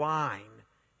draw a line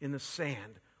in the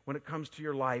sand when it comes to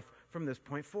your life from this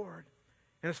point forward.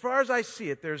 And as far as I see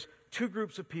it, there's two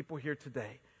groups of people here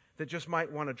today that just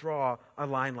might want to draw a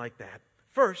line like that.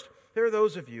 First, there are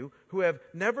those of you who have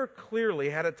never clearly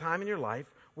had a time in your life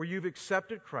where you've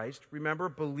accepted Christ, remember,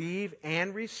 believe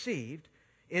and received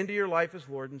into your life as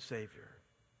Lord and Savior.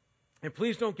 And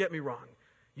please don't get me wrong.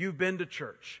 You've been to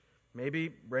church,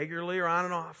 maybe regularly or on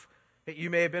and off. You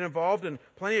may have been involved in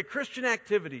plenty of Christian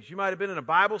activities. You might have been in a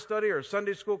Bible study or a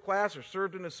Sunday school class or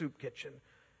served in a soup kitchen.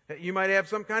 You might have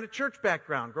some kind of church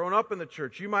background, grown up in the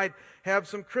church. You might have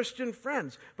some Christian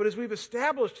friends. But as we've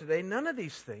established today, none of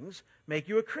these things make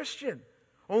you a Christian.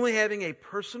 Only having a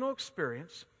personal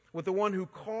experience with the one who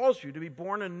calls you to be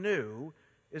born anew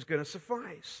is going to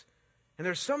suffice. And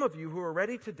there's some of you who are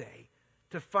ready today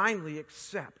to finally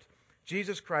accept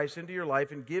Jesus Christ into your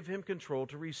life and give Him control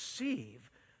to receive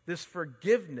this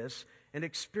forgiveness and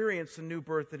experience the new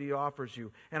birth that He offers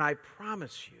you. And I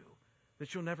promise you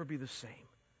that you'll never be the same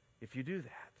if you do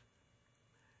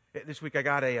that. This week I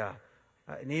got an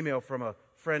email from a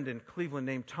friend in Cleveland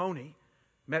named Tony.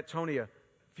 Met Tony a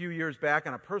few years back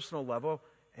on a personal level,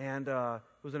 and it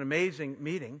was an amazing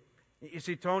meeting. You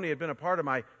see, Tony had been a part of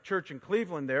my church in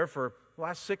Cleveland there for the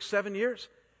last 6-7 years.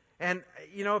 And,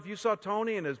 you know, if you saw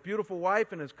Tony and his beautiful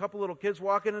wife and his couple little kids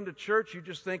walking into church, you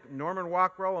just think Norman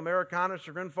Rockwell, Americana,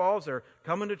 Chagrin Falls, they're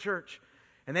coming to church.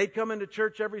 And they'd come into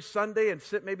church every Sunday and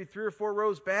sit maybe 3 or 4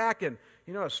 rows back. And,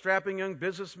 you know, a strapping young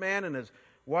businessman and his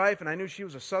wife, and I knew she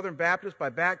was a Southern Baptist by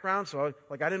background, so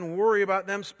I didn't worry about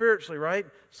them spiritually, right?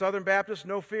 Southern Baptist,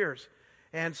 no fears.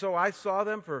 And so I saw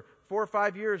them for 4 or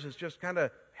 5 years as just kind of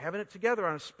having it together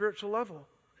on a spiritual level.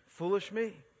 Foolish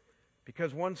me.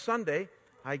 Because one Sunday,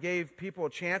 I gave people a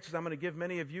chance, as I'm going to give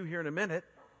many of you here in a minute,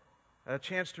 a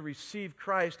chance to receive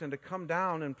Christ and to come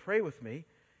down and pray with me.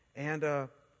 And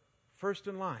first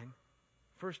in line,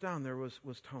 first down there was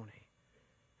Tony.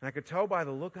 And I could tell by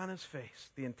the look on his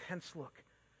face, the intense look,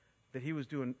 that he was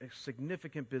doing a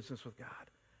significant business with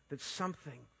God, that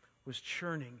something was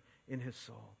churning in his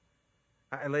soul.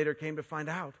 I later came to find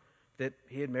out that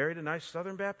he had married a nice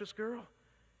Southern Baptist girl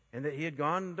and that he had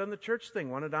gone and done the church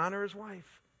thing, wanted to honor his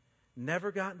wife.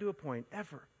 Never gotten to a point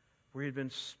ever where he had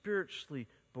been spiritually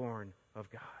born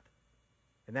of God.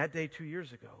 And that day 2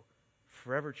 years ago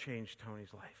forever changed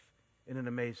Tony's life in an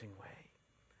amazing way.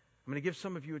 I'm going to give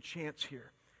some of you a chance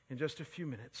here in just a few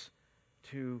minutes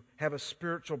to have a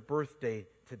spiritual birthday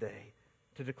today,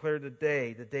 to declare the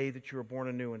day that you were born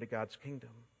anew into God's kingdom.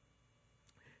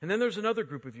 And then there's another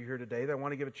group of you here today that I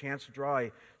want to give a chance to draw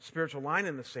a spiritual line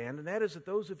in the sand, and that is that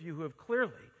those of you who have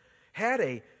clearly had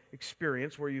a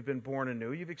experience where you've been born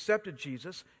anew, you've accepted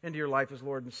Jesus into your life as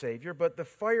Lord and Savior, but the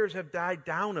fires have died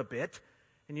down a bit,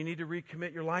 and you need to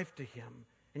recommit your life to Him.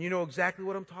 And you know exactly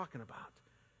what I'm talking about.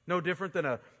 No different than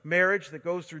a marriage that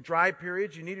goes through dry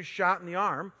periods. You need a shot in the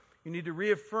arm. You need to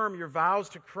reaffirm your vows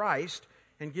to Christ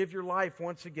and give your life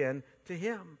once again to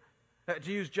Him.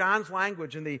 To use John's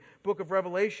language in the book of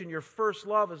Revelation, your first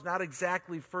love is not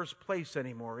exactly first place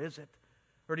anymore, is it?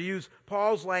 Or to use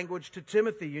Paul's language to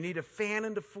Timothy, you need to fan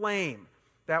into flame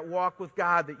that walk with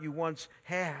God that you once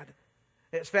had.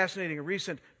 It's fascinating. A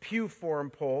recent Pew Forum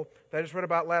poll that I just read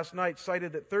about last night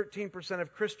cited that 13%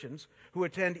 of Christians who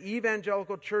attend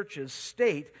evangelical churches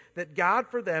state that God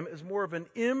for them is more of an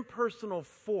impersonal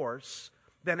force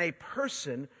than a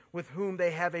person with whom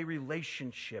they have a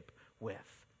relationship with.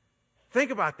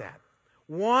 Think about that.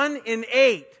 1 in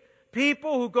 8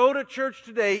 people who go to church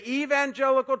today,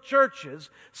 evangelical churches,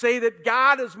 say that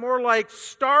God is more like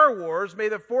Star Wars, may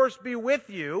the Force be with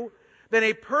you, than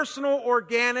a personal,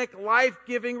 organic,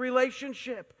 life-giving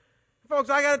relationship. Folks,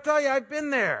 I got to tell you, I've been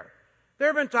there. There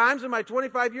have been times in my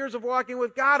 25 years of walking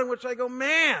with God in which I go,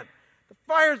 man, the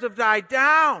fires have died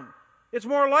down. It's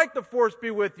more like the Force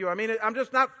be with you. I mean, I'm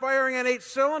just not firing on 8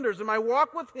 cylinders in my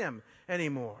walk with Him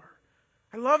anymore.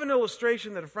 I love an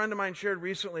illustration that a friend of mine shared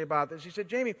recently about this. He said,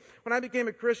 Jamie, when I became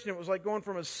a Christian, it was like going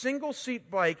from a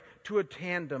single-seat bike to a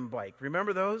tandem bike.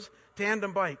 Remember those?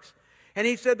 Tandem bikes. And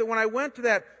he said that when I went to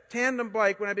that tandem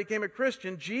bike, when I became a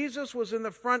Christian, Jesus was in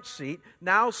the front seat,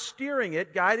 now steering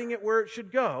it, guiding it where it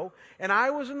should go, and I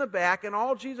was in the back, and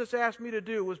all Jesus asked me to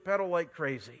do was pedal like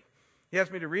crazy. He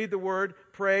asked me to read the Word,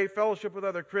 pray, fellowship with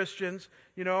other Christians,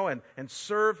 and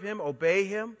serve Him, obey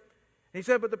Him. And he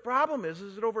said, but the problem is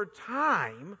that over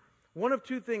time, one of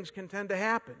two things can tend to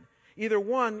happen. Either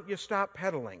one, you stop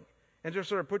pedaling and just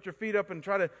sort of put your feet up and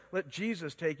try to let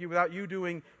Jesus take you without you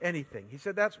doing anything. He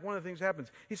said that's one of the things that happens.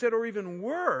 He said, or even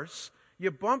worse,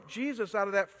 you bump Jesus out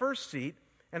of that first seat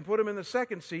and put Him in the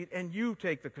second seat and you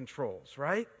take the controls,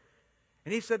 right?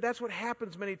 And he said that's what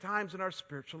happens many times in our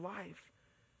spiritual life.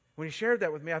 When he shared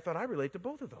that with me, I thought I relate to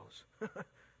both of those.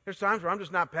 There's times where I'm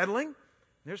just not pedaling.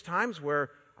 There's times where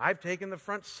I've taken the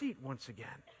front seat once again.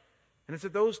 And it's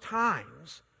at those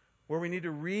times where we need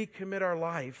to recommit our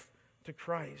life to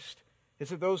Christ.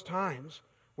 It's at those times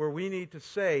where we need to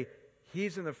say,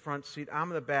 He's in the front seat, I'm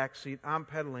in the back seat, I'm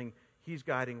pedaling, He's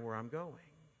guiding where I'm going.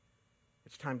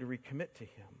 It's time to recommit to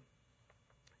Him.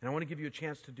 And I want to give you a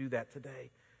chance to do that today,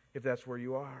 if that's where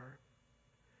you are.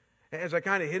 As I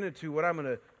kind of hinted to, what I'm going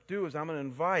to do is I'm going to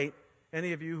invite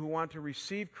any of you who want to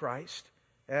receive Christ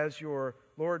as your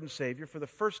Lord and Savior for the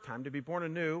first time, to be born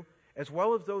anew, as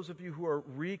well as those of you who are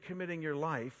recommitting your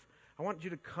life. I want you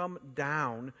to come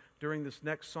down during this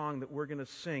next song that we're going to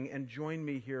sing and join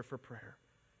me here for prayer.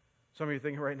 Some of you are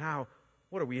thinking right now,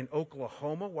 what are we in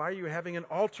Oklahoma? Why are you having an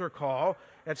altar call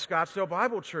at Scottsdale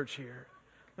Bible Church here?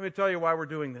 Let me tell you why we're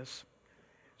doing this.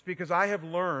 It's because I have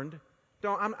learned,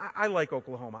 I like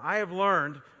Oklahoma. I have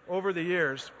learned over the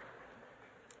years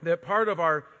that part of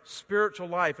our spiritual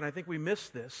life, and I think we miss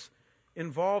this,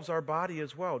 involves our body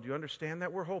as well. Do you understand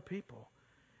that? We're whole people.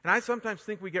 And I sometimes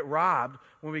think we get robbed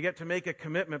when we get to make a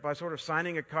commitment by sort of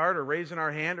signing a card or raising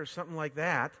our hand or something like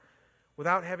that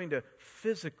without having to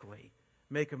physically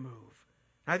make a move.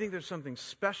 And I think there's something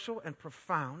special and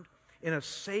profound in a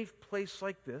safe place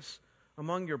like this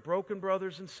among your broken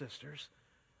brothers and sisters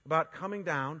about coming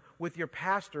down with your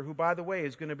pastor, who, by the way,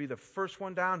 is going to be the first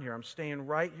one down here. I'm staying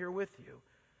right here with you,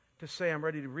 to say I'm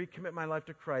ready to recommit my life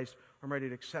to Christ, or I'm ready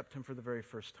to accept Him for the very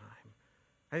first time.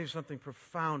 I think there's something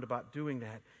profound about doing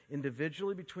that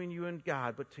individually between you and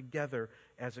God, but together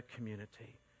as a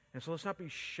community. And so let's not be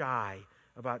shy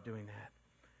about doing that.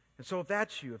 And so if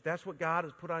that's you, if that's what God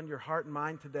has put on your heart and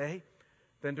mind today,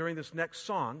 then during this next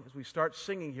song, as we start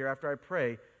singing here after I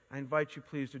pray, I invite you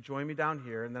please to join me down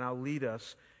here, and then I'll lead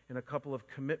us in a couple of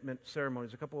commitment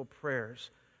ceremonies, a couple of prayers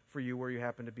for you where you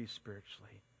happen to be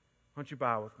spiritually. Why don't you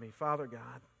bow with me? Father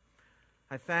God,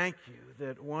 I thank you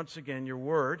that once again your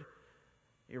word,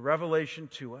 your revelation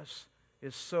to us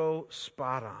is so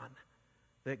spot on.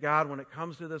 That God, when it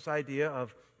comes to this idea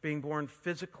of being born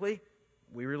physically,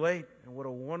 we relate. And what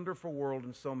a wonderful world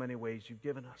in so many ways you've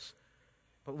given us.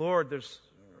 But Lord, there's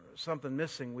something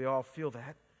missing. We all feel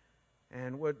that.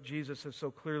 And what Jesus has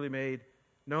so clearly made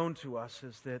known to us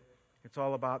is that it's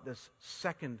all about this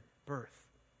second birth,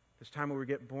 this time where we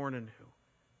get born anew.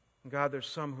 And God, there's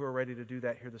some who are ready to do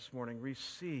that here this morning.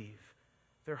 Receive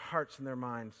their hearts and their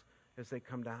minds as they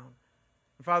come down.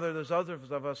 And Father, there's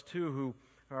others of us too who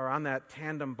are on that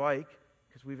tandem bike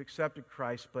because we've accepted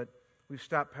Christ, but we've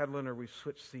stopped pedaling or we've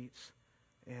switched seats.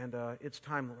 And it's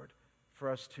time, Lord, for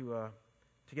us to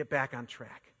get back on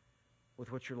track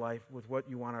with what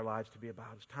you want our lives to be about.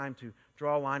 It's time to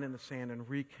draw a line in the sand and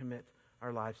recommit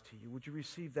our lives to you. Would you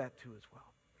receive that too as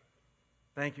well?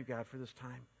 Thank you, God, for this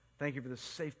time. Thank you for this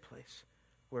safe place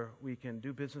where we can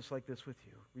do business like this with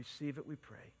you. Receive it, we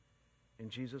pray. In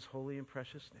Jesus' holy and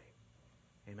precious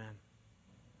name, amen.